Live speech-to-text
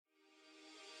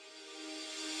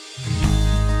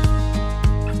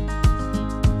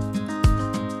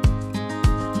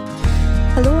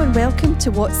and welcome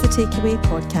to What's the Takeaway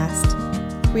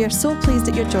podcast. We are so pleased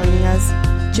that you're joining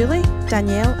us, Julie,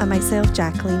 Danielle and myself,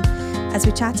 Jacqueline, as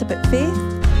we chat about faith,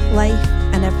 life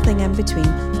and everything in between.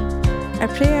 Our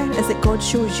prayer is that God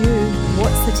shows you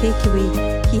what's the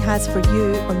takeaway He has for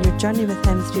you on your journey with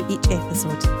Him through each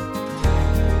episode.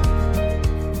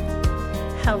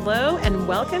 Hello and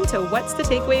welcome to What's the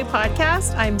Takeaway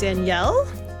podcast. I'm Danielle.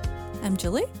 I'm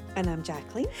Julie. And I'm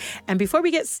Jacqueline. And before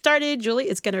we get started, Julie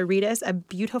is going to read us a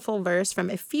beautiful verse from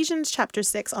Ephesians chapter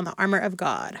 6 on the armor of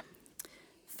God.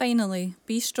 Finally,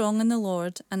 be strong in the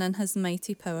Lord and in His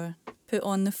mighty power. Put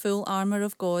on the full armour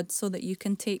of God so that you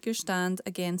can take your stand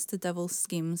against the devil's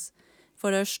schemes.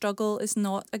 For our struggle is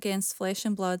not against flesh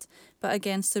and blood, but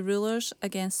against the rulers,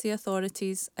 against the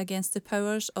authorities, against the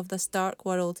powers of this dark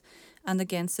world, and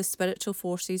against the spiritual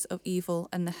forces of evil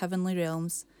in the heavenly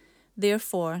realms.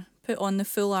 Therefore, put on the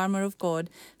full armour of God,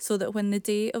 so that when the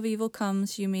day of evil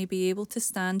comes, you may be able to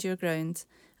stand your ground.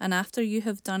 And after you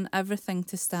have done everything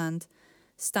to stand,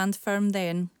 stand firm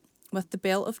then, with the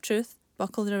belt of truth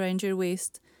buckled around your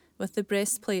waist, with the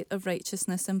breastplate of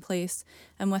righteousness in place,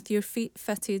 and with your feet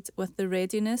fitted with the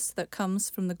readiness that comes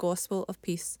from the gospel of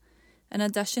peace. In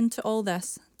addition to all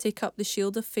this, take up the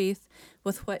shield of faith,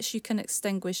 with which you can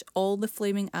extinguish all the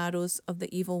flaming arrows of the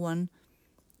evil one.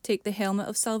 Take the helmet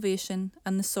of salvation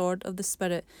and the sword of the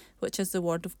Spirit, which is the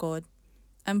word of God.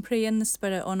 And pray in the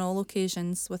Spirit on all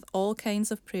occasions, with all kinds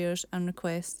of prayers and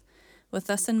requests. With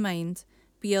this in mind,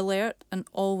 be alert and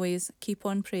always keep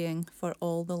on praying for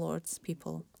all the Lord's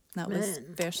people. That was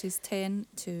verses 10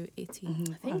 to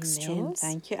 18. Thanks, Amen. Jules.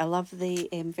 Thank you. I love the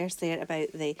verse there about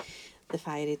the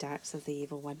fiery darts of the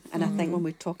evil one. And I think when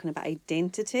we're talking about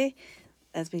identity,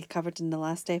 as we covered in the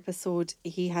last episode,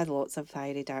 he had lots of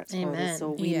fiery darts for us,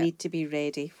 so we need to be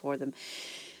ready for them.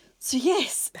 So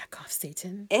yes, Back off,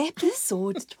 Satan.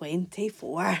 episode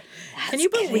 24. That's Can you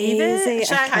believe crazy. it?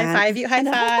 Should I high five you? High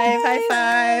five, high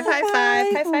five, high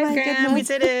five, high Oh five, my Graham. We goodness.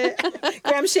 did it.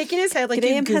 Graham's shaking his head like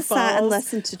Graham you has sat and goofballs.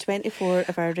 listened to 24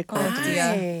 of our recordings.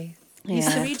 Hi. These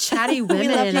Yeah. three chatty women.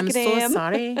 love you, I'm so Graham.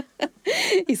 sorry.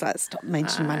 He's like, stop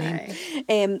mentioning my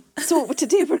name. So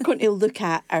today we're going to look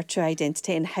at our true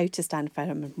identity and how to stand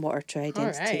firm and what our true All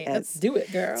identity right, let's is. do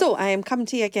it, girl. So I am coming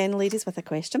to you again, ladies, with a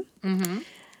question.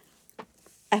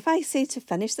 If I say to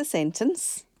finish the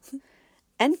sentence,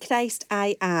 in Christ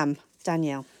I am,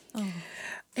 Danielle.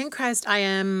 In Christ, I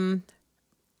am.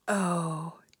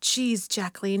 Oh, geez,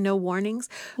 Jacqueline, no warnings.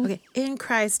 Okay, in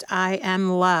Christ, I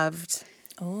am loved.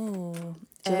 Oh,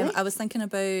 Julie? I was thinking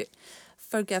about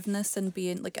forgiveness and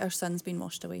being like our sins being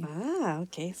washed away. Ah,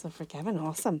 okay, so forgiven,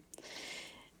 awesome.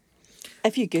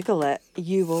 If you Google it,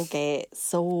 you will get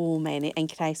so many, in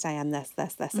Christ I am this.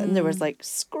 And there was like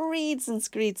screeds and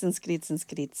screeds and screeds and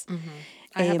screeds.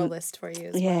 I have a list for you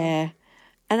as well. Yeah.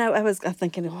 And I was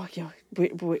thinking, oh, yeah,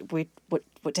 wait,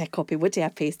 what do I copy? What do I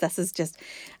paste? This is just...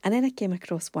 And then I came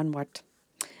across one word.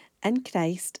 In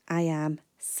Christ, I am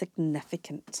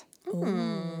significant.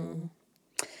 And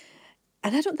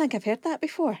I don't think I've heard that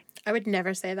before. I would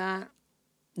never say that.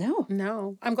 No.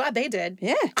 No. I'm glad they did.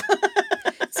 Yeah.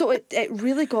 So it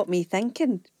really got me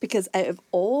thinking, because out of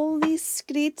all these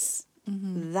screeds,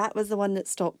 that was the one that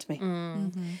stopped me.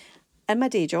 In my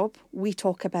day job, we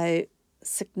talk about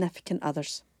significant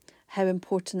others, how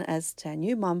important it is to a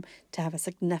new mum to have a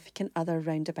significant other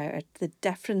round about her, the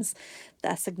difference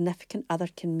that a significant other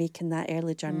can make in that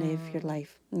early journey of your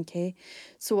life. Okay,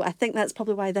 so I think that's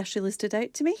probably why this really stood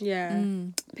out to me. Yeah.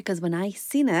 Because when I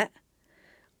seen it,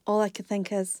 all I could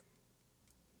think is,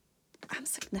 I'm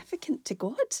significant to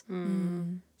God.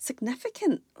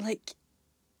 Significant. Like,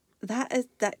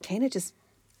 that kind of just,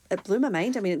 it blew my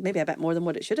mind. I mean, maybe a bit more than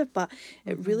what it should have, but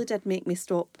it really did make me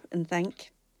stop and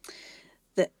think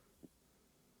that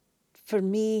for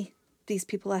me, these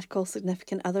people I call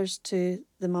significant others to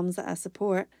the mums that I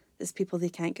support, is people they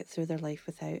can't get through their life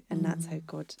without. And that's how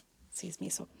God sees me.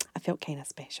 So I felt kind of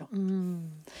special.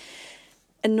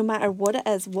 And no matter what it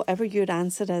is, whatever your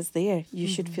answer is there, you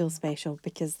should feel special,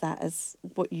 because that is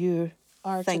what you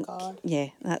Are think. to God. Yeah,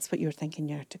 that's what you're thinking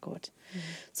you are to God.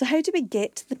 So how do we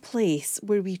get to the place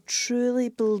where we truly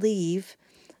believe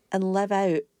and live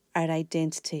out our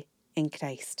identity in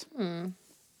Christ?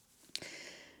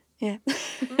 Yeah.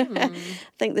 I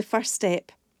think the first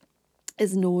step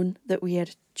is knowing that we are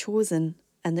chosen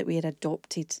and that we are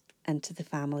adopted into the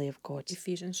family of God.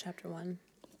 Ephesians chapter 1.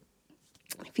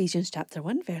 Ephesians chapter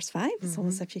 1, verse 5. It's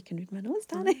almost if you can read my notes,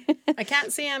 Danny. I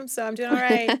can't see him, so I'm doing all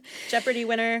right. Jeopardy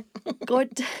winner. God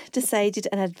decided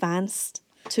in advance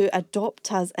to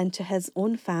adopt us into his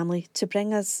own family, to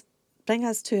bring us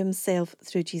to himself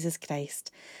through Jesus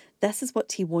Christ. This is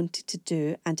what he wanted to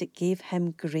do, and it gave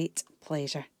him great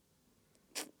pleasure.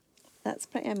 That's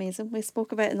pretty amazing. We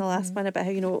spoke about in the last one about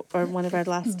how, or one of our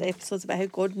last episodes about how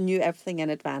God knew everything in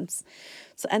advance.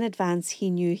 So in advance, he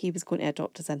knew he was going to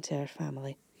adopt us into our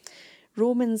family.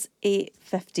 Romans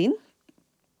 8:15.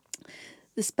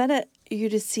 The Spirit you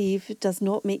receive does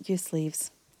not make you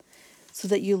slaves, so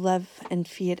that you live in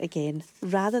fear again.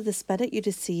 Rather, the Spirit you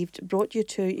received brought you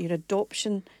to your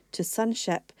adoption to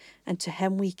sonship, and to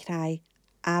him we cry,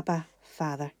 Abba,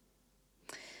 Father.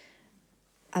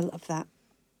 I love that.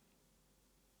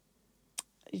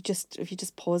 If you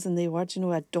just pause in the word,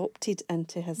 adopted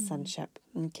into his sonship.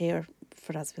 Okay, or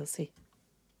for us, we'll say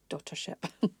daughtership.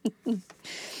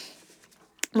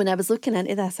 When I was looking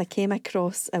into this, I came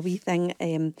across a wee thing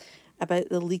about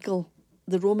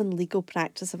the Roman legal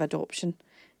practice of adoption.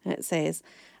 And it says,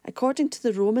 according to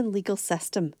the Roman legal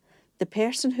system, the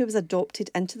person who was adopted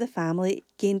into the family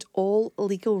gained all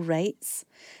legal rights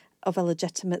of a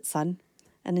legitimate son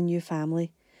in a new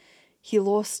family. He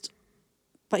lost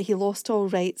all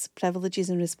rights, privileges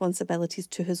and responsibilities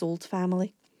to his old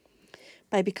family.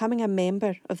 By becoming a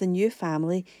member of the new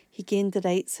family, he gained the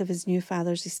rights of his new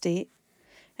father's estate.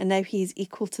 And now he is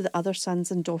equal to the other sons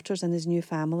and daughters in his new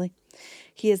family.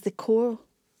 He is the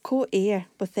co-heir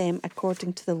with them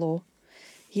according to the law.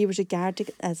 He was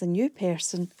regarded as a new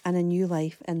person and a new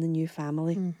life in the new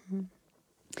family. Mm-hmm.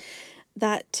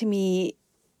 That to me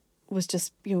was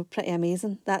just, pretty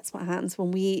amazing. That's what happens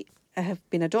when we have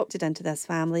been adopted into this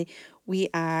family. We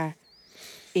are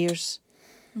heirs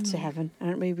to heaven,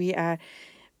 aren't we? We are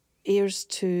heirs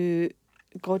to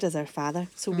God as our Father.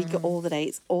 So we get all the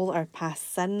rights, all our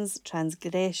past sins,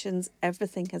 transgressions,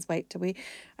 everything has wiped away.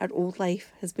 Our old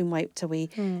life has been wiped away.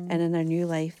 And in our new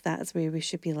life, that is where we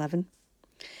should be living.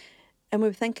 And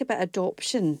when we think about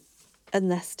adoption in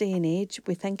this day and age,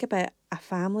 we think about a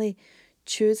family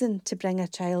choosing to bring a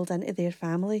child into their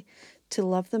family, to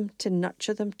love them, to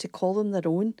nurture them, to call them their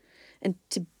own, and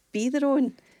to be their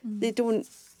own. They don't,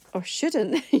 or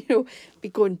shouldn't, be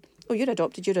going, oh, you're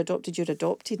adopted.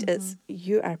 It's,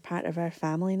 you are part of our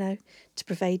family now, to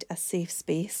provide a safe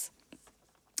space.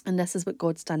 And this is what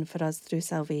God's done for us through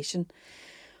salvation.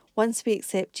 Once we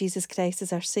accept Jesus Christ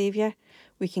as our Saviour,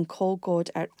 we can call God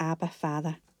our Abba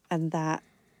Father. And that,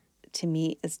 to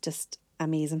me, is just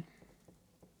amazing.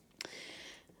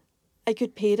 A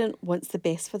good parent wants the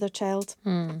best for their child.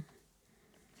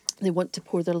 They want to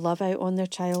pour their love out on their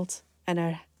child. And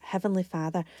our Heavenly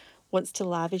Father wants to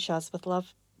lavish us with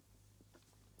love.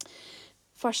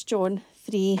 1 John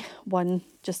 3:1,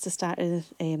 just to start the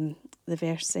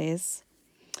verse says,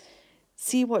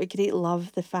 see what a great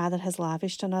love the Father has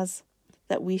lavished on us,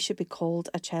 that we should be called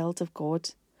a child of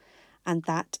God. And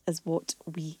that is what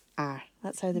we are.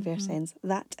 That's how the verse ends.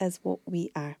 That is what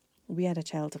we are. We are a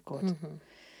child of God.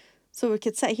 So we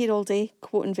could sit here all day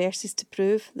quoting verses to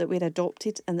prove that we're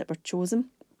adopted and that we're chosen.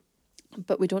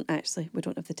 But we don't have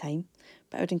the time.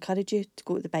 But I would encourage you to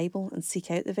go to the Bible and seek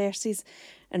out the verses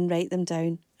and write them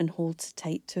down and hold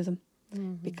tight to them.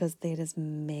 Because there is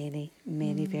many,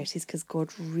 many verses, because God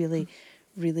really,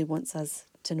 really wants us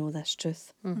to know this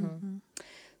truth.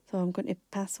 So I'm going to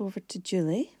pass over to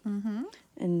Julie.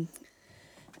 And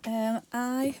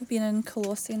I have been in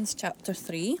Colossians chapter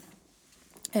 3,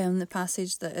 the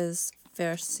passage that is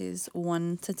verses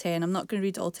 1 to 10. I'm not going to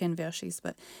read all 10 verses,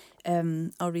 but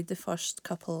I'll read the first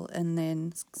couple and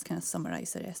then kind of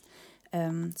summarise the rest.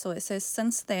 So it says,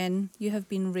 since then you have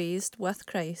been raised with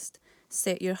Christ.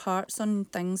 Set your hearts on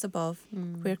things above,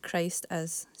 where Christ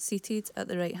is, seated at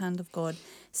the right hand of God.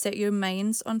 Set your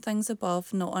minds on things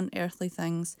above, not on earthly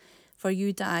things. For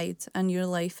you died, and your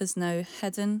life is now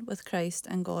hidden with Christ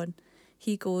in God.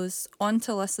 He goes on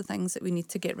to list the things that we need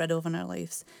to get rid of in our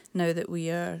lives, now that we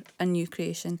are a new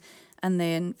creation. And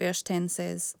then verse 10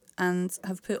 says, and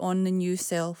have put on the new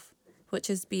self, which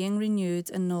is being renewed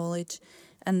in knowledge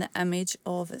in the image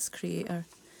of its creator.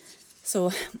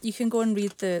 So you can go and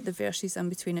read the verses in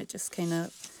between. It just kind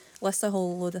of lists a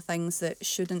whole load of things that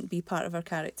shouldn't be part of our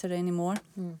character anymore.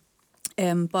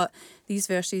 But these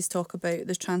verses talk about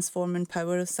the transforming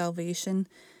power of salvation.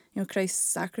 Christ's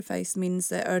sacrifice means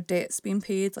that our debt's been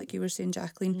paid, like you were saying,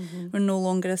 Jacqueline. We're no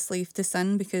longer a slave to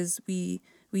sin because we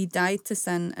died to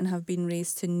sin and have been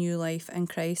raised to new life in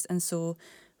Christ. And so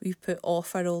we've put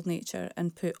off our old nature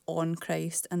and put on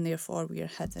Christ, and therefore we are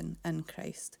hidden in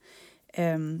Christ.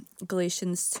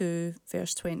 Galatians 2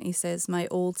 verse 20 says, my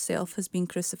old self has been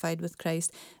crucified with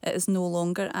Christ. It is no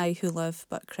longer I who live,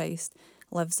 but Christ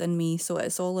lives in me. So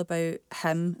it's all about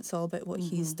him. It's all about what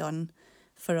he's done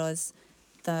for us,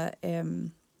 that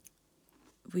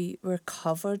we're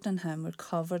covered in him. We're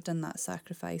covered in that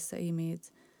sacrifice that he made.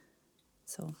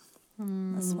 So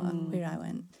that's where I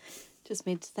went. Just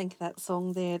made to think of that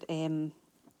song there,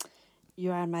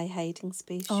 You are my hiding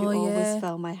space. Oh, You always yeah.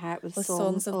 fill my heart with With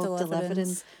songs of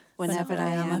deliverance whenever I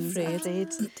am afraid.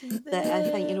 That I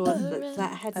think,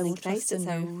 that hidden I in will trust Christ, it's in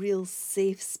a you. real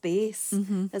safe space,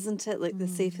 isn't it? Like the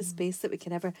safest space that we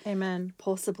can ever Amen.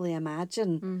 possibly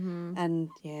imagine. And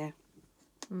yeah,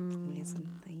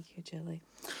 amazing. Thank you, Julie.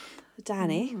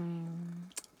 Danny,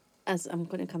 as I'm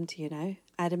going to come to you now,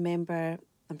 I remember,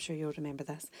 I'm sure you'll remember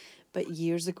this, but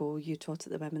years ago you taught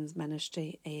at the women's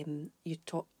ministry, you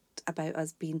talked about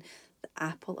us being the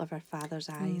apple of our Father's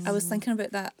eyes. I was thinking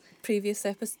about that previous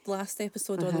last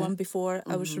episode or the one before.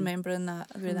 I was remembering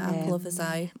that about the apple of his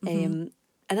eye. And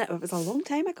it was a long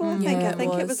time ago, I think. Yeah, I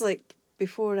think it was was. like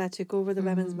before I took over the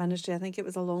women's ministry. I think it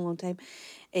was a long, long time.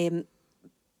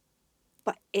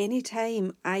 But any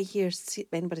time I hear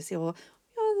anybody say, "Oh,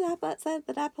 that's it,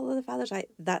 the apple of the Father's eye,"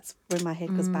 that's where my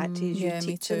head goes back to. You Yeah,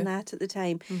 me teaching too. that at the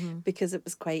time, because it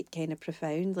was quite kind of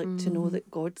profound, like to know that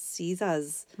God sees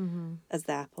us as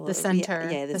the apple, The center.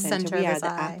 the The center. center We of are his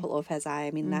the eye. apple of His eye.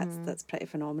 I mean, that's pretty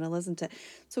phenomenal, isn't it?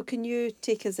 So, can you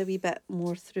take us a wee bit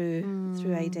more through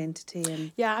identity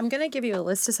and? Yeah, I'm going to give you a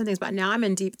list of some things, but now I'm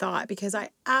in deep thought because I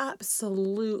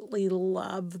absolutely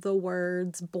love the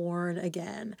words born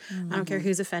again. I don't care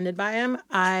who's offended by them.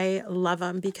 I love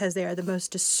them because they are the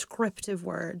most descriptive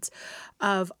words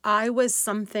of I was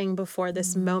something before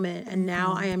this moment and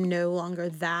now I am no longer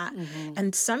that.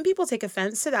 And some people take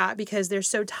offense to that because they're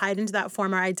so tied into that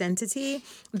former identity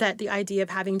that the idea of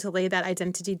having to lay that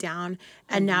identity down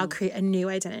and now create a new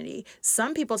identity.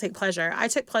 Some people take pleasure. I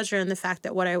took pleasure in the fact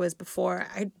that what I was before,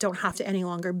 I don't have to any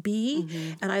longer be.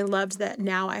 And I loved that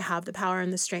now I have the power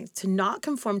and the strength to not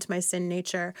conform to my sin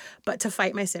nature, but to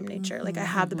fight my sin nature. Like I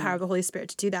have the power of the Holy Spirit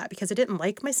to do that because I didn't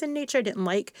like my sin nature. I didn't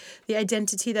like the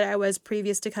identity that I was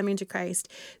previous to coming to Christ.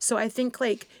 So I think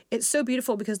like it's so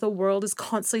beautiful because the world is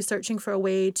constantly searching for a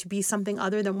way to be something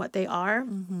other than what they are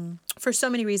for so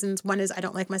many reasons. One is I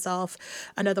don't like myself.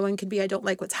 Another one could be I don't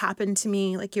like what's happened to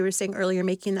me. Like you were saying earlier,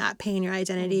 making that pain your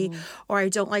identity, or I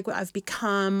don't like what I've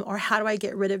become, or how do I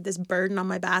get rid of this burden on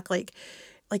my back? Like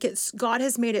it's God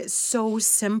has made it so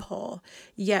simple,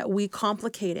 yet we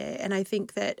complicate it. And I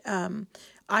think that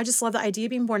I just love the idea of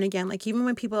being born again. Like even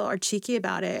when people are cheeky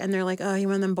about it and they're like, "Oh, you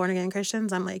want them born again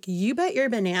Christians?" I'm like, "You bet your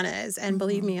bananas." And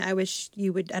believe me, I wish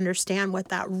you would understand what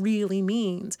that really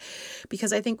means,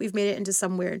 because I think we've made it into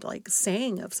some weird like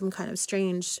saying of some kind of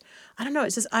strange. I don't know.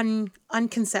 It's just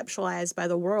unconceptualized by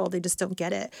the world. They just don't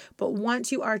get it. But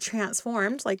once you are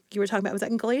transformed, like you were talking about, was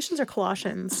that in Galatians or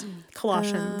Colossians?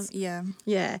 Colossians. Yeah.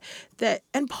 Yeah.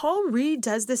 And Paul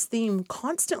redoes this theme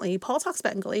constantly. Paul talks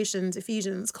about in Galatians,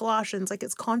 Ephesians, Colossians, like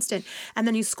it's constant. And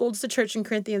then he scolds the church in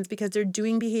Corinthians because they're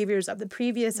doing behaviors of the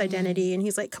previous identity. And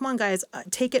he's like, come on, guys,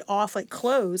 take it off like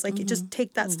clothes. Like just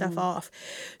take that stuff off.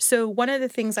 So one of the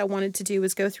things I wanted to do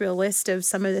was go through a list of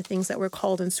some of the things that were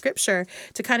called in Scripture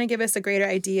to kind of give us a greater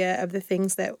idea of the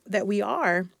things that we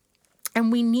are. And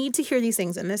we need to hear these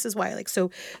things. And this is why, like,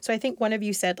 so I think one of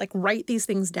you said, like, write these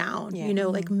things down,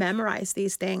 like memorize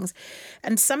these things.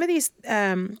 And some of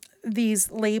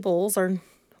these labels are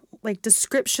like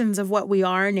descriptions of what we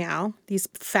are now, these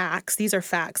are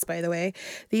facts, by the way,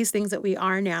 these things that we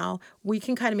are now, we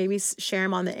can kind of maybe share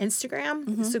them on the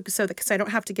Instagram. So because I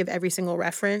don't have to give every single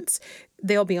reference,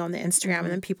 they'll be on the Instagram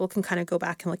and then people can kind of go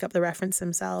back and look up the reference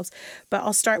themselves. But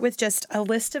I'll start with just a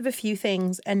list of a few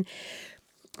things. And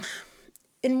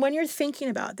when you're thinking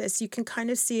about this, you can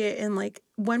kind of see it in like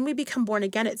when we become born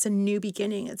again, it's a new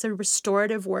beginning. It's a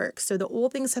restorative work. So the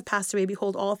old things have passed away.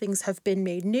 Behold, all things have been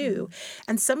made new.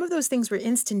 And some of those things we're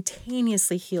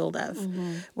instantaneously healed of.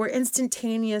 We're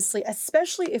instantaneously,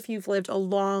 especially if you've lived a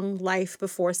long life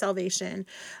before salvation,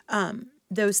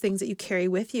 those things that you carry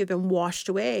with you have been washed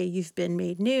away. You've been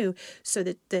made new. So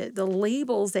that the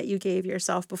labels that you gave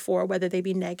yourself before, whether they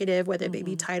be negative, whether they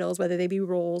be titles, whether they be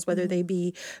roles, whether they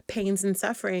be pains and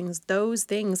sufferings, those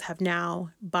things have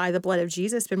now, by the blood of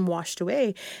Jesus, been washed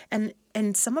away. And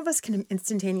some of us can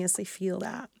instantaneously feel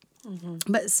that.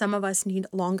 But some of us need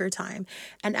longer time.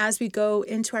 And as we go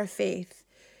into our faith,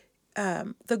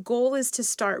 the goal is to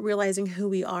start realizing who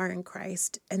we are in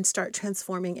Christ and start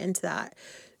transforming into that.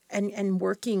 And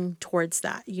working towards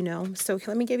that, So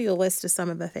let me give you a list of some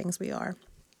of the things we are.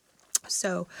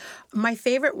 So my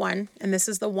favorite one, and this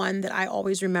is the one that I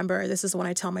always remember, this is the one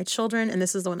I tell my children, and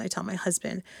this is the one I tell my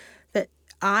husband, that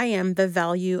I am the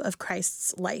value of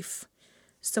Christ's life.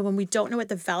 So when we don't know what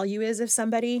the value is of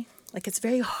somebody, like it's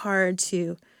very hard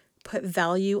to put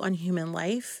value on human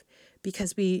life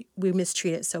because we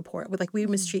mistreat it so poor. Like we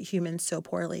mistreat humans so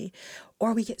poorly,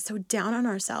 or we get so down on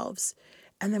ourselves.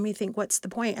 And then we think, what's the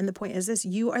point? And the point is this: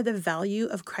 you are the value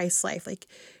of Christ's life.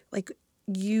 Like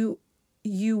you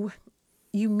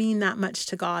you mean that much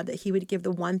to God that he would give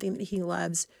the one thing that he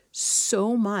loves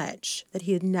so much that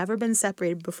he had never been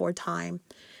separated before time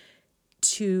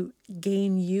to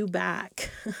gain you back.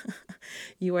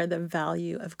 You are the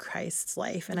value of Christ's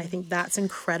life. And I think that's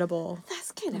incredible.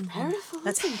 That's kind of powerful.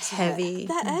 That's isn't heavy. It?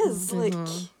 That is like,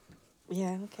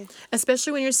 yeah, okay.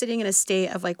 Especially when you're sitting in a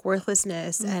state of like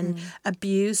worthlessness and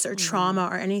abuse or trauma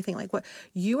or anything like what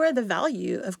you are the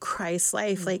value of Christ's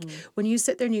life. Like when you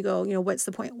sit there and you go, you know, what's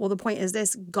the point? Well, the point is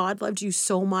this: God loved you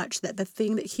so much that the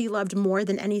thing that he loved more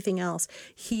than anything else,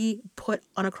 he put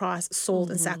on a cross,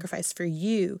 sold and sacrificed for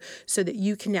you so that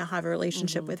you can now have a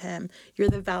relationship with him. You're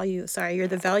the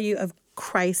value of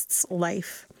Christ's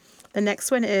life. The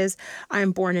next one is, I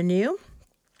am born anew.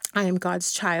 I am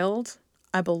God's child.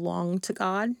 I belong to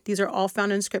God. These are all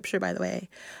found in scripture, by the way.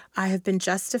 I have been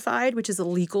justified, which is a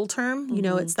legal term. You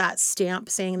know, it's that stamp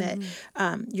saying that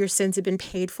your sins have been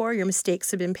paid for, your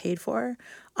mistakes have been paid for.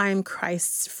 I am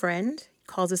Christ's friend. He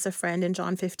calls us a friend in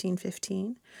John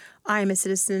 15:15. I am a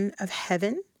citizen of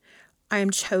heaven. I am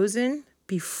chosen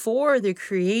before the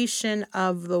creation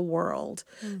of the world.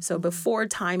 So before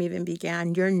time even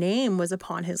began, your name was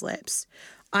upon his lips.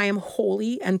 I am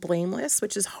holy and blameless,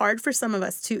 which is hard for some of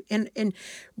us to, in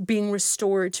being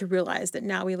restored, to realize that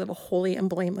now we live a holy and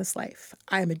blameless life.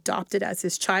 I am adopted as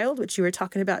his child, which you were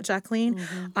talking about, Jacqueline.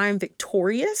 I am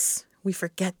victorious. We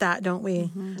forget that, don't we?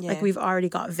 Yeah. Like we've already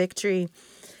got victory.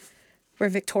 We're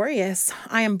victorious.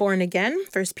 I am born again,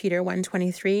 1 Peter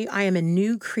 1:23. I am a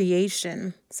new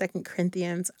creation, 2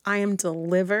 Corinthians. I am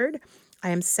delivered. I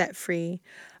am set free.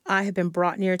 I have been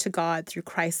brought near to God through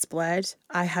Christ's blood.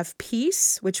 I have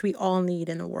peace, which we all need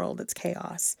in a world that's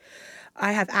chaos.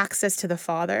 I have access to the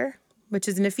Father, which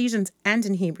is in Ephesians and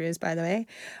in Hebrews, by the way.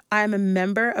 I am a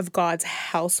member of God's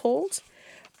household.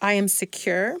 I am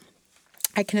secure.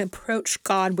 I can approach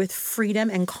God with freedom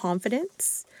and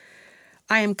confidence.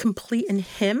 I am complete in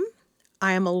him.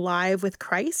 I am alive with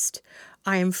Christ.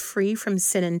 I am free from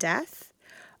sin and death.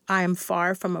 I am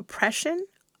far from oppression.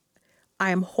 I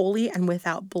am holy and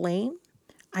without blame.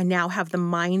 I now have the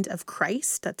mind of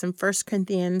Christ. That's in 1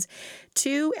 Corinthians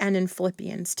 2 and in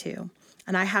Philippians 2.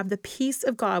 And I have the peace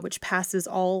of God, which passes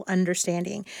all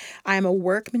understanding. I am a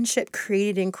workmanship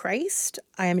created in Christ.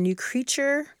 I am a new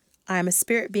creature. I am a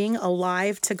spirit being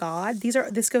alive to God.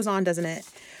 This goes on, doesn't it?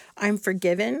 I'm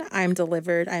forgiven. I am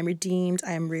delivered. I am redeemed.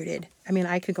 I am rooted. I mean,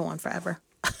 I could go on forever.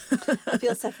 I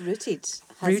feel self-rooted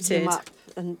has come up,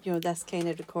 and you know, this kind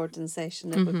of recording session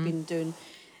that we've been doing.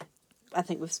 I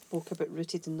think we've spoke about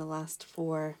rooted in the last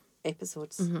 4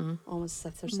 episodes. Almost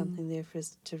as if there's something there for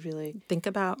us to really think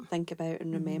about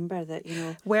and remember that, you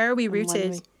know, where are we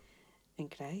rooted? In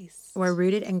Christ. We're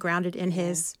rooted and grounded in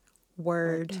his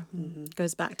word.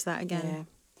 Goes back to that again. Yeah.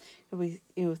 We,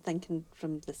 you know, thinking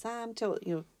from the Psalm to,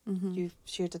 you know, you've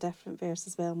shared a different verse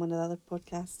as well in one of the other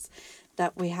podcasts,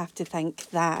 that we have to think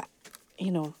that,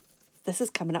 you know, this is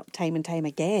coming up time and time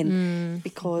again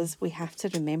because we have to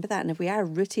remember that. And if we are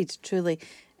rooted truly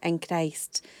in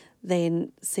Christ,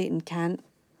 then Satan can't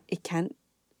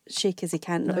shake us. He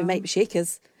can't. No. He might shake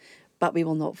us, but we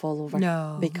will not fall over.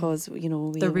 No. Because, you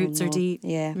know, the roots are deep.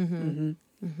 Yeah.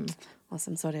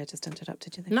 Awesome. Sorry, I just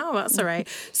interrupted you there. No, that's all right.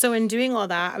 So in doing all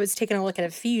that, I was taking a look at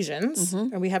Ephesians.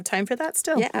 And we have time for that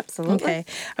still? Yeah, absolutely. Okay.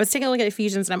 I was taking a look at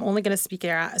Ephesians, and I'm only going to speak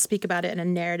about it in a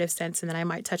narrative sense, and then I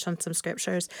might touch on some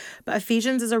scriptures. But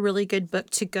Ephesians is a really good book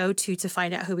to go to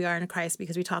find out who we are in Christ,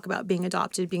 because we talk about being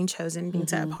adopted, being chosen, being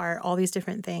set apart, all these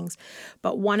different things.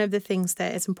 But one of the things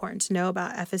that is important to know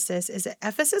about Ephesus is that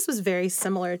Ephesus was very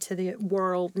similar to the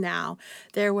world now.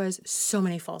 There was so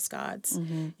many false gods.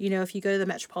 You know, if you go to the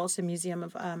Metropolitan Museum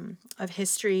of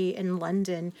History in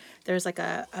London, there's like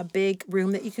a big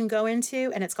room that you can go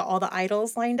into, and it's got all the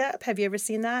idols lined up. Have you ever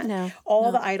seen that? No.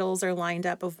 All the idols are lined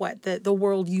up of what the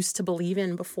world used to believe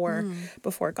in before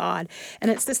God. And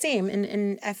it's the same.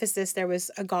 In Ephesus, there was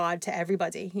a God to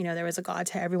everybody. You know, there was a God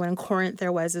to everyone. In Corinth,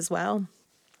 there was as well.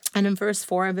 And in verse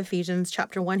 4 of Ephesians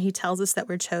chapter 1, he tells us that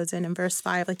we're chosen. In verse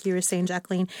 5, like you were saying,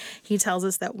 Jacqueline, he tells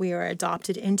us that we are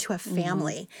adopted into a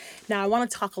family. Now, I want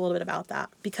to talk a little bit about that,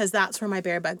 because that's where my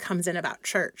bear bug comes in about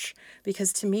church.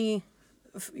 Because to me,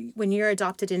 when you're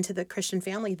adopted into the Christian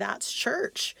family, that's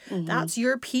church. That's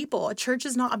your people. A church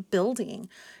is not a building.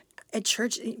 A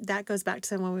church, that goes back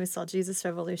to when we saw Jesus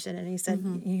Revolution, and he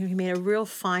said he made a real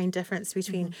fine difference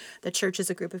between the church as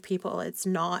a group of people. It's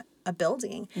not a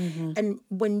building. And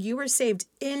when you were saved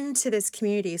into this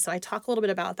community, so I talk a little bit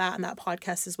about that in that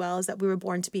podcast as well, is that we were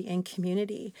born to be in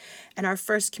community. And our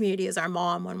first community is our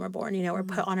mom when we're born. You know, we're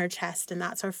put on her chest, and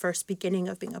that's our first beginning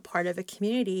of being a part of a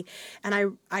community.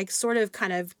 And I sort of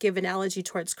kind of give analogy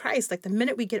towards Christ. Like the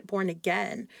minute we get born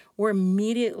again, we're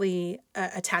immediately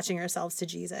attaching ourselves to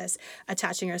Jesus,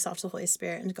 attaching ourselves to the Holy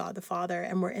Spirit and God the Father,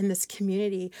 and we're in this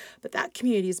community. But that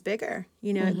community is bigger.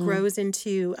 You know, it grows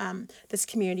into this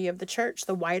community of the church,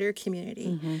 the wider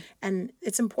community. And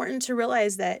it's important to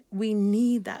realize that we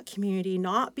need that community,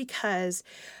 not because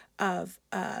of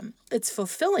it's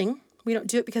fulfilling. We don't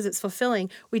do it because it's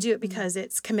fulfilling. We do it because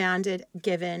it's commanded,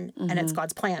 given, and it's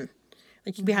God's plan.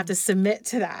 Like we have to submit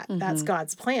to that. That's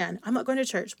God's plan. I'm not going to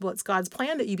church. Well, it's God's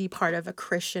plan that you be part of a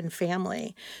Christian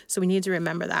family. So we need to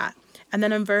remember that. And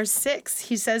then in verse 6,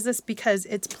 he says this because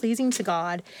it's pleasing to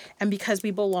God and because we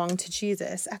belong to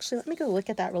Jesus. Actually, let me go look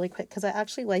at that really quick because I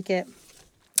actually like it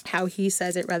how he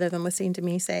says it rather than listening to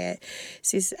me say it. It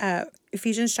says,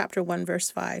 Ephesians chapter 1,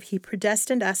 verse 5, he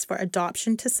predestined us for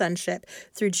adoption to sonship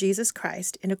through Jesus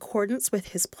Christ in accordance with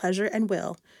his pleasure and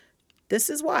will. This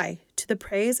is why, to the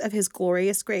praise of his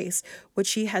glorious grace,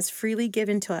 which he has freely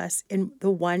given to us in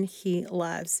the one he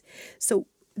loves. So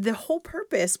the whole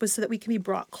purpose was so that we can be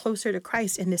brought closer to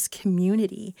Christ in this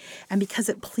community. And because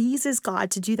it pleases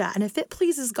God to do that. And if it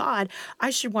pleases God, I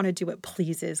should want to do what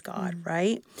pleases God,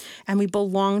 right? And we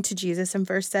belong to Jesus. In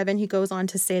verse 7, he goes on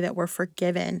to say that we're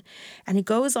forgiven. And he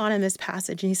goes on in this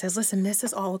passage and he says, listen, this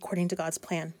is all according to God's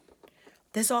plan.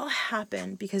 This all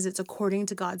happened because it's according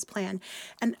to God's plan.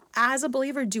 And as a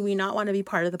believer, do we not want to be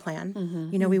part of the plan?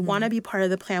 You know, we want to be part of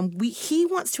the plan. He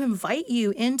wants to invite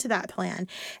you into that plan.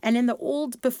 And in the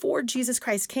before Jesus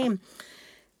Christ came,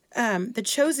 the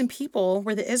chosen people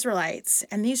were the Israelites,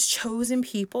 and these chosen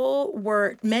people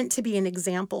were meant to be an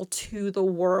example to the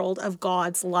world of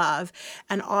God's love.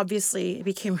 And obviously it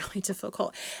became really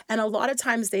difficult. And a lot of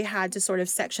times they had to sort of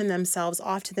section themselves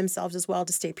off to themselves as well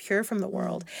to stay pure from the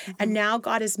world. And now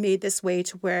God has made this way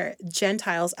to where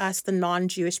Gentiles, us, the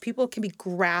non-Jewish people, can be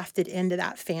grafted into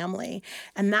that family.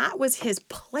 And that was his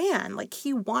plan. Like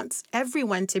he wants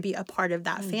everyone to be a part of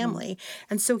that family.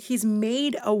 And so he's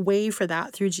made a way for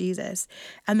that through Jesus.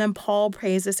 And then Paul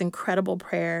prays this incredible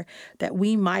prayer that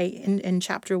we might, in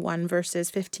chapter 1, verses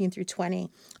 15 through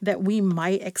 20, that we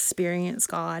might experience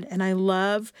God. And I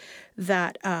love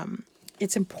that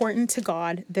it's important to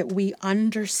God that we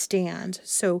understand.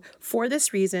 So for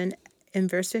this reason, in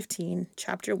verse 15,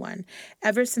 chapter 1,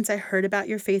 ever since I heard about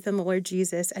your faith in the Lord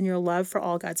Jesus and your love for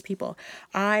all God's people,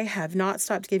 I have not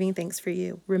stopped giving thanks for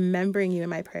you, remembering you in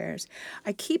my prayers.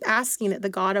 I keep asking that the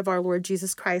God of our Lord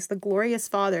Jesus Christ, the glorious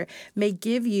Father, may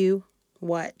give you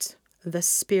what? The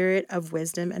spirit of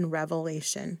wisdom and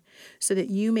revelation, so that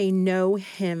you may know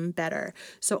him better.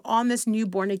 So on this new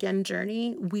born again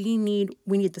journey, we need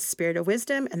the spirit of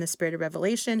wisdom and the spirit of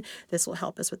revelation. This will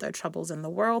help us with our troubles in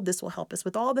the world. This will help us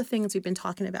with all the things we've been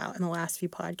talking about in the last few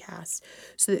podcasts,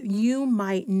 so that you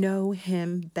might know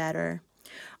him better.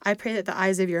 I pray that the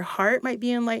eyes of your heart might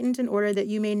be enlightened in order that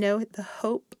you may know the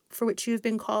hope for which you have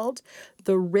been called,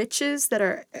 the riches that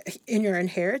are in your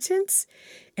inheritance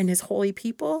in his holy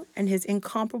people, and his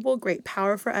incomparable great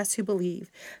power for us who believe,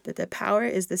 that the power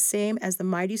is the same as the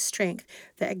mighty strength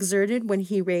that exerted when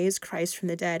he raised Christ from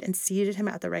the dead and seated him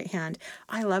at the right hand.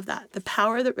 I love that. The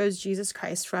power that rose Jesus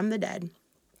Christ from the dead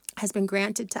has been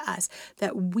granted to us,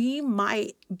 that we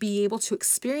might be able to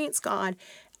experience God,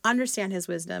 understand his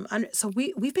wisdom. So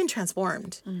we've been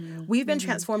transformed. We've been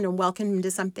transformed and welcomed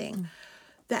into something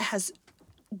that has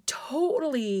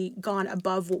totally gone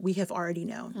above what we have already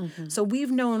known. So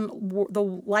we've known the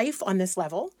life on this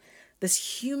level,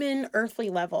 this human earthly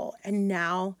level, and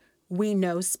now we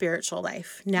know spiritual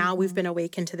life. Now we've been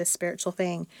awakened to this spiritual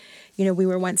thing. You know, we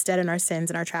were once dead in our sins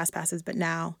and our trespasses, but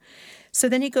now. So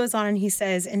then he goes on and he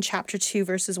says in chapter 2,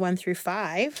 verses 1 through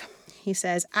 5, he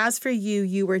says, as for you,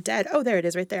 you were dead. Oh, there it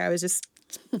is right there. I was just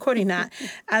quoting that.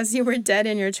 As you were dead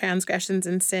in your transgressions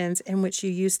and sins in which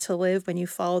you used to live when you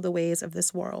followed the ways of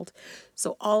this world.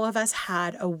 So all of us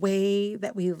had a way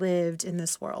that we lived in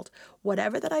this world.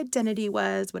 Whatever that identity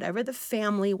was, whatever the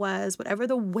family was, whatever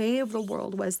the way of the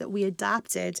world was that we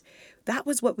adopted, that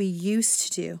was what we used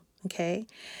to do. Okay?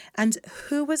 And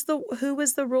who was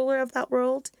the ruler of that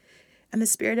world and the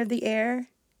spirit of the air?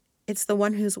 It's the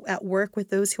one who's at work with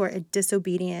those who are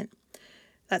disobedient.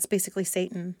 that's basically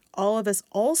Satan, all of us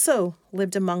also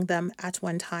lived among them at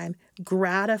one time,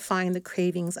 gratifying the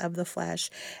cravings of the flesh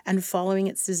and following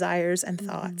its desires and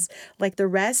thoughts. Like the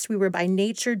rest, we were by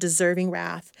nature deserving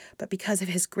wrath, but because of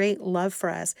his great love for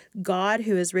us, God,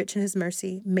 who is rich in his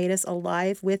mercy, made us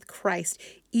alive with Christ,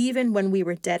 even when we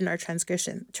were dead in our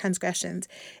transgressions.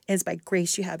 It is by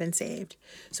grace you have been saved.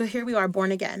 So here we are,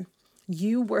 born again.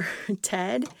 You were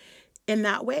dead in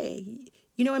that way.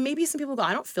 You know, and maybe some people go,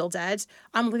 I don't feel dead.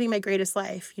 I'm living my greatest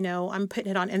life. You know, I'm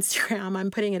putting it on Instagram. I'm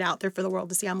putting it out there for the world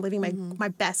to see. I'm living my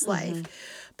best life.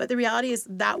 But the reality is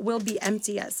that will be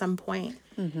empty at some point.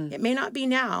 It may not be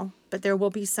now, but there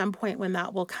will be some point when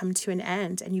that will come to an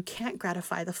end and you can't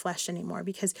gratify the flesh anymore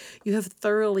because you have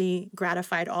thoroughly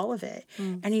gratified all of it.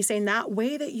 And he's saying that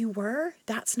way that you were,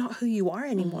 that's not who you are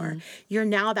anymore. You're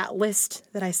now that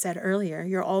list that I said earlier.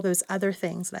 You're all those other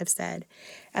things that I've said.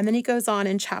 And then he goes on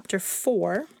in chapter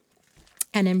 4.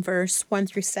 And in verse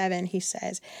 1-7, he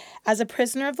says, as a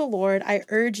prisoner of the Lord, I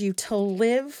urge you to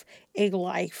live a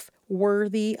life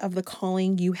worthy of the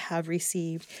calling you have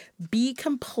received. Be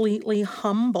completely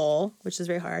humble, which is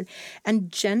very hard,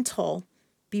 and gentle.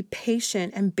 Be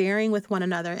patient and bearing with one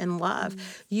another in love.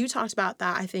 You talked about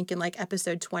that, I think, in like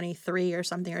episode 23 or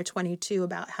something, or 22,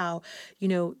 about how, you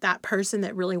know, that person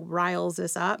that really riles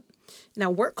us up. Now,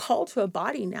 we're called to a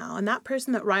body now, and that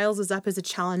person that riles us up is a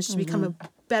challenge to become a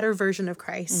better version of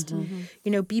Christ.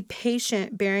 You know, be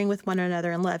patient, bearing with one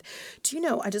another in love. Do you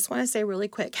know, I just want to say really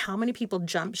quick, how many people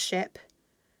jump ship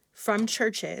from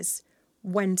churches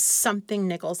when something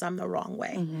niggles them the wrong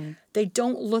way? They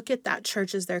don't look at that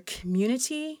church as their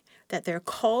community, that they're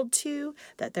called to,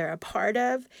 that they're a part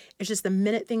of. It's just the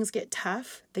minute things get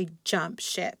tough, they jump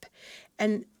ship.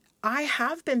 And I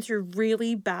have been through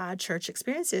really bad church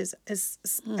experiences. As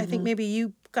I think maybe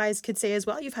you guys could say as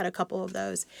well, you've had a couple of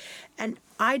those. And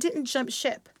I didn't jump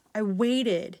ship. I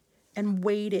waited and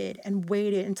waited and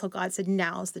waited until God said,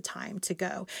 now's the time to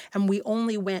go. And we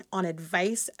only went on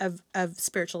advice of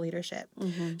spiritual leadership.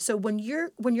 So when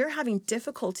you're having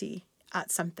difficulty at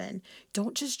something,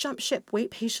 don't just jump ship. Wait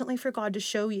patiently for God to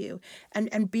show you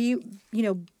and be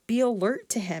alert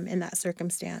to him in that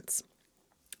circumstance.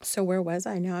 So where was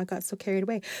I now? I got so carried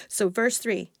away. So verse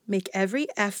 3, make every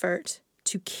effort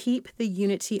to keep the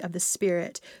unity of the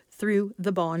Spirit through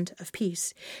the bond of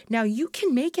peace. Now you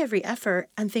can make every effort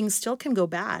and things still can go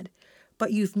bad,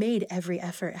 but you've made every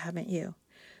effort, haven't you?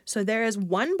 So there is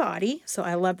one body. So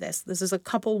I love this. This is a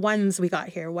couple ones we got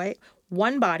here, right?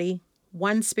 One body,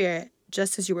 one Spirit,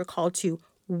 just as you were called to,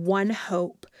 one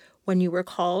hope when you were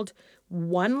called,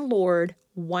 one Lord,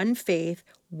 one faith,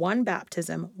 one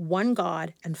baptism, one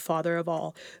God and Father of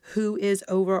all, who is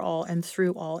over all and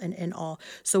through all and in all.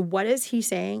 So what is he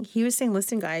saying? He was saying,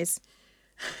 listen, guys,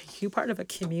 you're part of a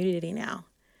community now.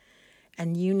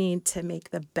 And you need to make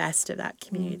the best of that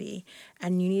community.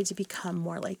 And you need to become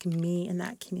more like me in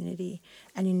that community.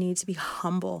 And you need to be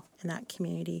humble in that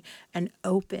community and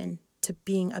open to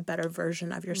being a better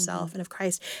version of yourself and of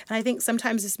Christ. And I think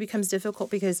sometimes this becomes difficult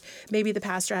because maybe the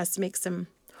pastor has to make some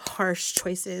harsh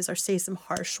choices or say some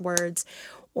harsh words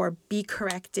or be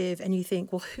corrective. And you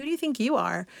think, well, who do you think you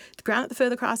are? The ground at the foot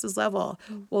of the cross is level.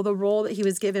 Well, the role that he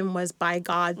was given was by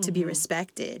God to be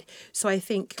respected. So I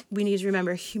think we need to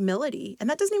remember humility. And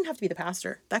that doesn't even have to be the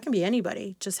pastor. That can be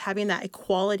anybody. Just having that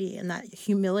equality and that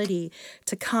humility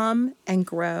to come and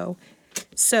grow.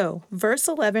 So verse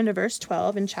 11 to verse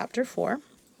 12 in chapter 4,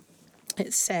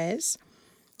 it says,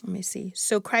 let me see.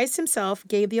 So Christ himself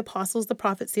gave the apostles, the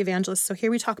prophets, the evangelists. So here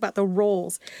we talk about the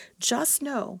roles. Just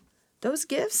know those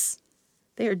gifts,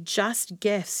 they are just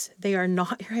gifts. They are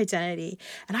not your identity.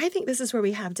 And I think this is where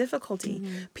we have difficulty.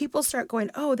 People start going,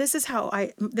 oh, this is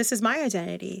my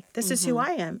identity. This is who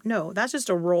I am. No, that's just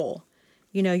a role.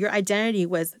 You know, your identity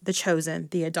was the chosen,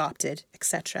 the adopted,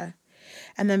 etc.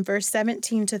 And then verse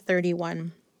 17 to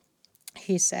 31.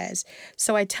 He says,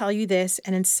 so I tell you this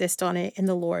and insist on it in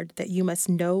the Lord, that you must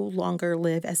no longer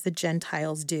live as the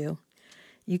Gentiles do.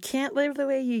 You can't live the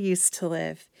way you used to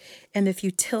live. In the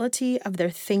futility of their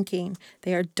thinking,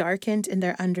 they are darkened in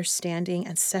their understanding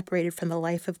and separated from the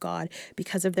life of God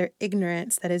because of their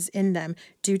ignorance that is in them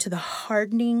due to the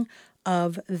hardening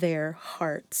of their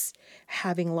hearts.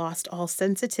 Having lost all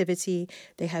sensitivity,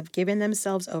 they have given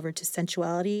themselves over to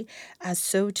sensuality, as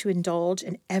so to indulge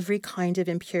in every kind of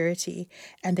impurity,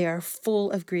 and they are full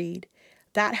of greed.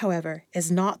 That, however, is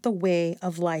not the way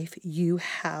of life you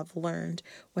have learned.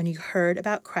 When you heard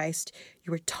about Christ,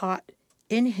 you were taught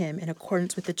in him in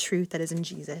accordance with the truth that is in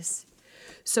Jesus.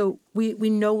 So we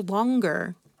no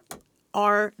longer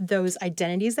are those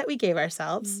identities that we gave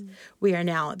ourselves. We are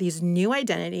now these new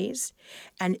identities.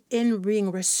 And in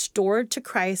being restored to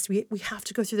Christ, we have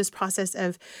to go through this process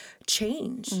of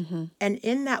change. And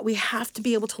in that, we have to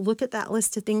be able to look at that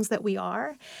list of things that we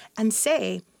are and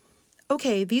say,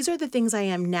 okay, these are the things I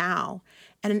am now.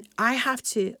 And I have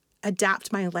to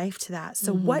adapt my life to that.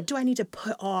 So what do I need to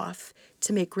put off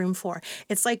to make room for?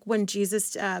 It's like when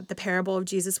Jesus, the parable of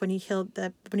Jesus, when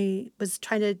he was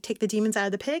trying to take the demons out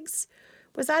of the pigs.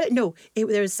 Was that it? No,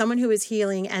 there was someone who was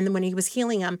healing. And when he was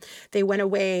healing them, they went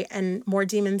away and more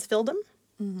demons filled them.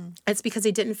 It's because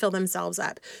they didn't fill themselves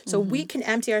up. So we can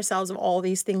empty ourselves of all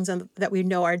these things that we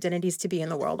know our identities to be in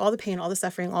the world, all the pain, all the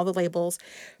suffering, all the labels.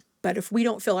 But if we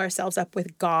don't fill ourselves up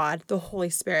with God, the Holy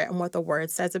Spirit, and what the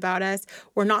Word says about us,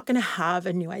 we're not going to have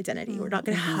a new identity. We're not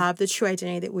going to have the true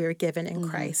identity that we were given in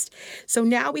Christ. So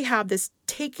now we have this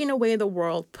taking away the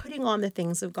world, putting on the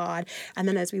things of God. And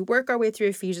then as we work our way through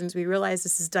Ephesians, we realize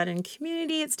this is done in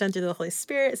community. It's done through the Holy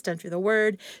Spirit. It's done through the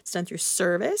Word. It's done through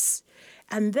service.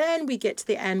 And then we get to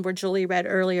the end where Julie read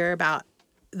earlier about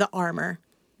the armor.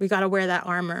 We got to wear that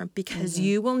armor because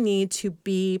you will need to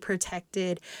be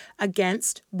protected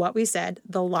against what we said,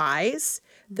 the lies,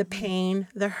 the pain,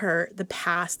 the hurt, the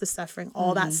past, the suffering,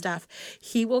 all that stuff.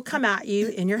 He will come at you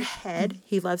in your head.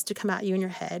 He loves to come at you in your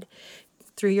head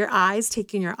through your eyes,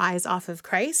 taking your eyes off of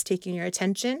Christ, taking your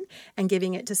attention and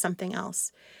giving it to something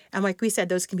else. And like we said,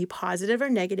 those can be positive or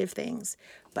negative things.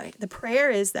 But the prayer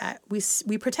is that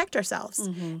we protect ourselves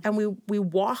and we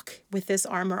walk with this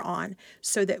armor on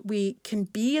so that we can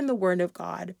be in the Word of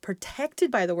God, protected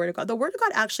by the Word of God. The Word of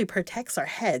God actually protects our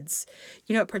heads.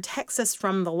 You know, it protects us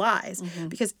from the lies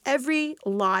because every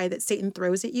lie that Satan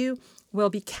throws at you will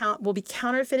be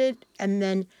counterfeited, and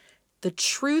then the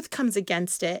truth comes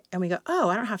against it and we go, oh,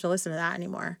 I don't have to listen to that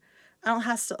anymore. I don't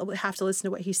have to listen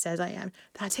to what he says I am.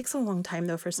 That takes a long time,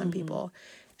 though, for some people.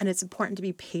 And it's important to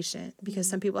be patient because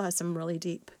some people have some really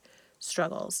deep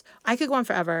struggles. I could go on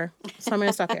forever, so I'm going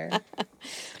to stop here.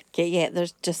 Okay, yeah,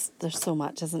 there's so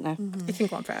much, isn't there? I can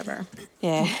go on forever.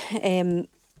 Yeah,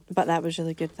 but that was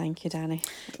really good. Thank you, Danny.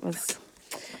 It was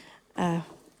a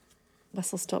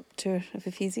whistle-stop tour of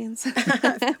Ephesians.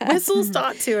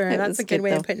 Whistle-stop tour. It That's was a good good, way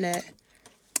though. of putting it.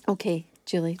 Okay,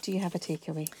 Julie, do you have a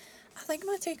takeaway? I think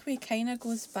my takeaway kind of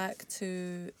goes back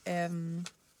to a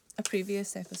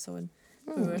previous episode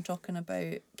where we were talking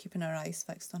about keeping our eyes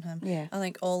fixed on him. Yeah. I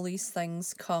think all these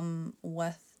things come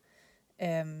with,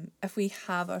 if we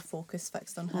have our focus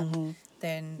fixed on him,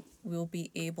 then we'll be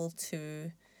able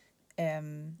to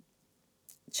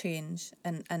change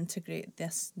and integrate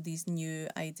these new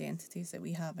identities that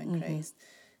we have in Christ.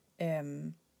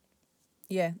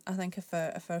 Yeah, I think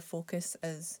if our focus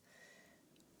is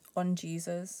on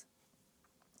Jesus,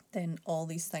 then all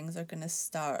these things are going to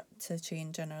start to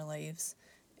change in our lives.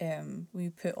 We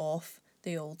put off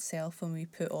the old self and we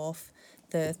put off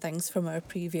the things from our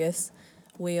previous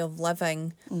way of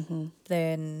living,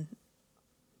 then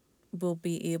we'll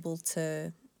be able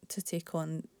to take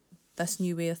on this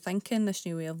new way of thinking, this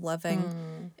new way of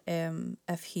living,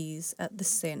 if he's at the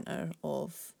centre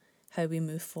of how we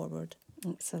move forward.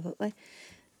 Absolutely.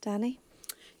 Danny?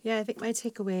 Yeah, I think my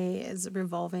takeaway is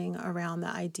revolving around the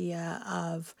idea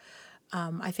of,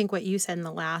 I think what you said in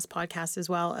the last podcast as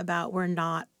well about we're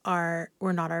not our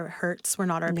hurts, we're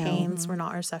not our pains, we're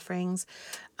not our sufferings,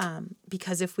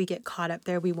 because if we get caught up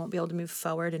there, we won't be able to move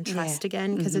forward and trust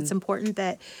again. Because it's important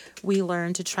that we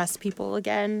learn to trust people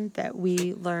again, that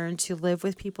we learn to live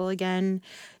with people again.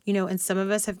 You know, and some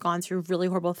of us have gone through really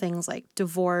horrible things like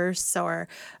divorce or,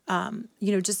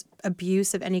 just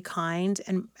abuse of any kind.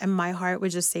 And my heart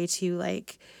would just say to you,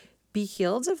 like, be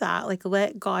healed of that. Like,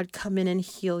 let God come in and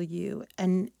heal you.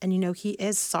 And he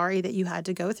is sorry that you had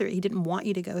to go through it. He didn't want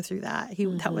you to go through that.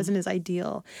 That wasn't his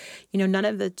ideal. None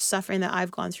of the suffering that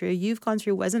I've gone through, you've gone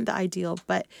through wasn't the ideal,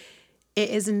 but it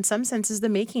is in some senses the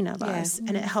making of us.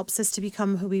 And it helps us to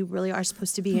become who we really are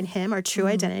supposed to be in him, our true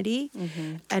identity.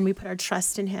 And we put our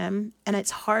trust in him. And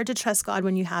it's hard to trust God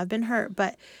when you have been hurt,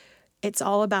 but it's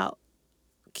all about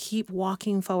keep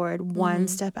walking forward one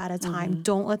step at a time.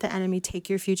 Don't let the enemy take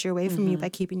your future away from you by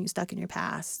keeping you stuck in your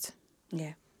past.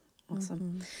 Yeah,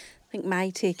 awesome. I think my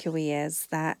takeaway is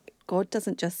that God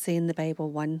doesn't just say in the Bible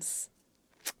once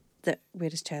that we're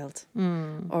his child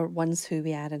or once who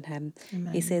we are in him.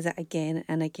 Amen. He says it again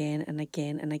and again and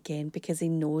again and again because he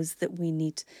knows that we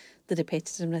need the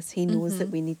repetitiveness. He knows that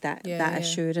we need that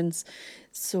assurance.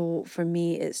 So for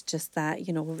me, it's just that,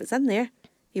 if it's in there,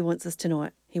 he wants us to know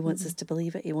it. He wants us to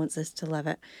believe it. He wants us to live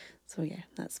it. So yeah,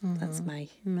 that's my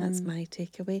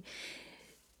takeaway.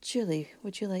 Julie,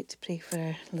 would you like to pray for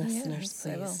our listeners,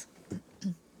 Yes,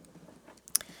 please?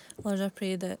 Lord, I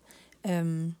pray that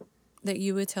that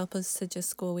you would help us to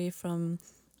just go away from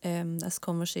this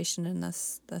conversation and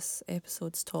this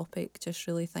episode's topic, just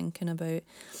really thinking about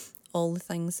all the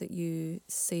things that you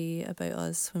say about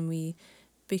us when we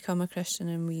become a Christian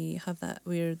and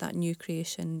we're that new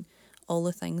creation, all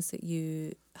the things that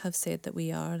you have said that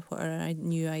we are, what our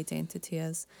new identity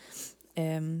is.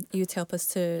 You would help us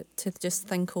to just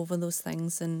think over those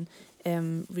things and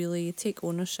really take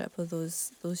ownership of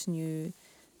those new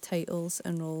titles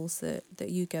and roles that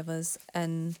you give us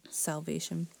in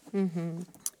salvation.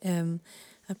 I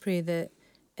pray that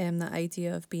that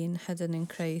idea of being hidden in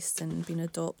Christ and being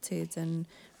adopted and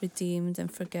redeemed and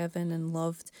forgiven and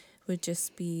loved would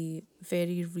just be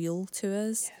very real to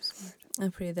us. Yes, I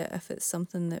pray that if it's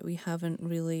something that we haven't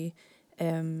really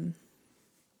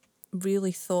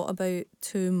really thought about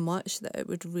too much, that it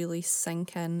would really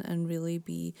sink in and really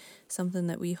be something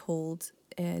that we hold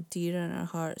dear in our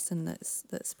hearts and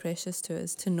that's precious to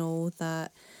us, to know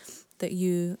that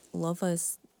you love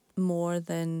us more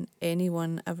than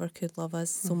anyone ever could love us,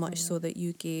 so much so that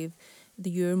you gave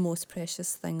your most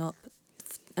precious thing up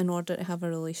in order to have a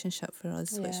relationship for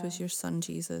us, which was your son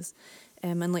Jesus.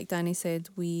 And like Danny said,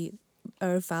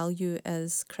 our value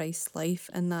is Christ's life,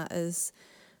 and that is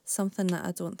something that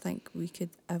I don't think we could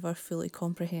ever fully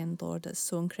comprehend, Lord. It's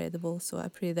so incredible. So I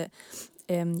pray that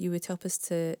you would help us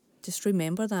to just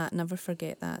remember that, never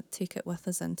forget that, take it with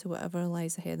us into whatever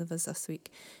lies ahead of us this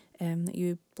week. That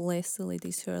you bless the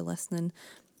ladies who are listening,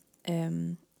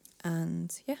 and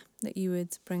that you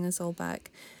would bring us all back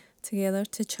together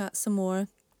to chat some more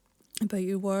about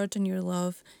your word and your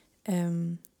love,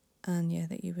 and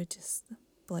that you would just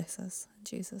bless us. In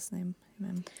Jesus' name,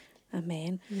 amen.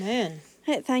 Amen. Amen.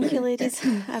 Right, thank you, ladies.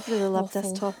 I've really loved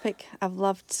this topic. I've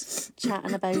loved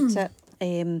chatting about it.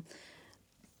 And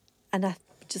I'd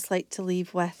just like to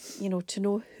leave with, to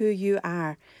know who you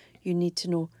are, you need to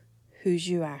know whose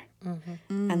you are.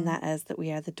 And that is that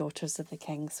we are the daughters of the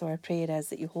King. So our prayer is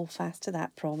that you hold fast to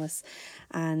that promise,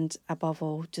 and above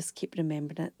all, just keep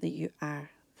remembering it, that you are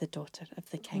the daughter of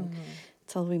the King.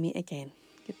 Till we meet again.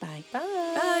 Goodbye. Bye.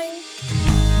 Bye.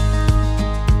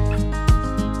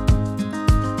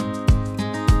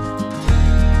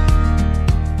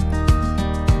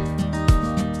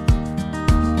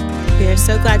 We are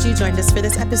so glad you joined us for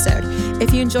this episode.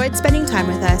 If you enjoyed spending time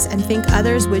with us and think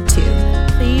others would too,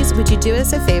 please would you do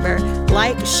us a favor,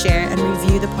 like, share, and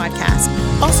review the podcast.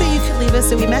 Also, you could leave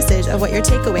us a wee message of what your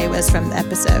takeaway was from the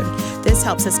episode. This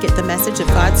helps us get the message of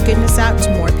God's goodness out to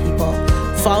more people.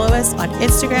 Follow us on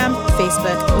Instagram,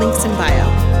 Facebook, links in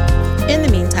bio. In the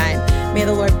meantime, may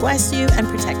the Lord bless you and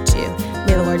protect you.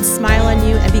 May the Lord smile on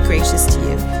you and be gracious to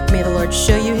you. May the Lord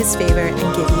show you his favor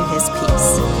and give you his peace.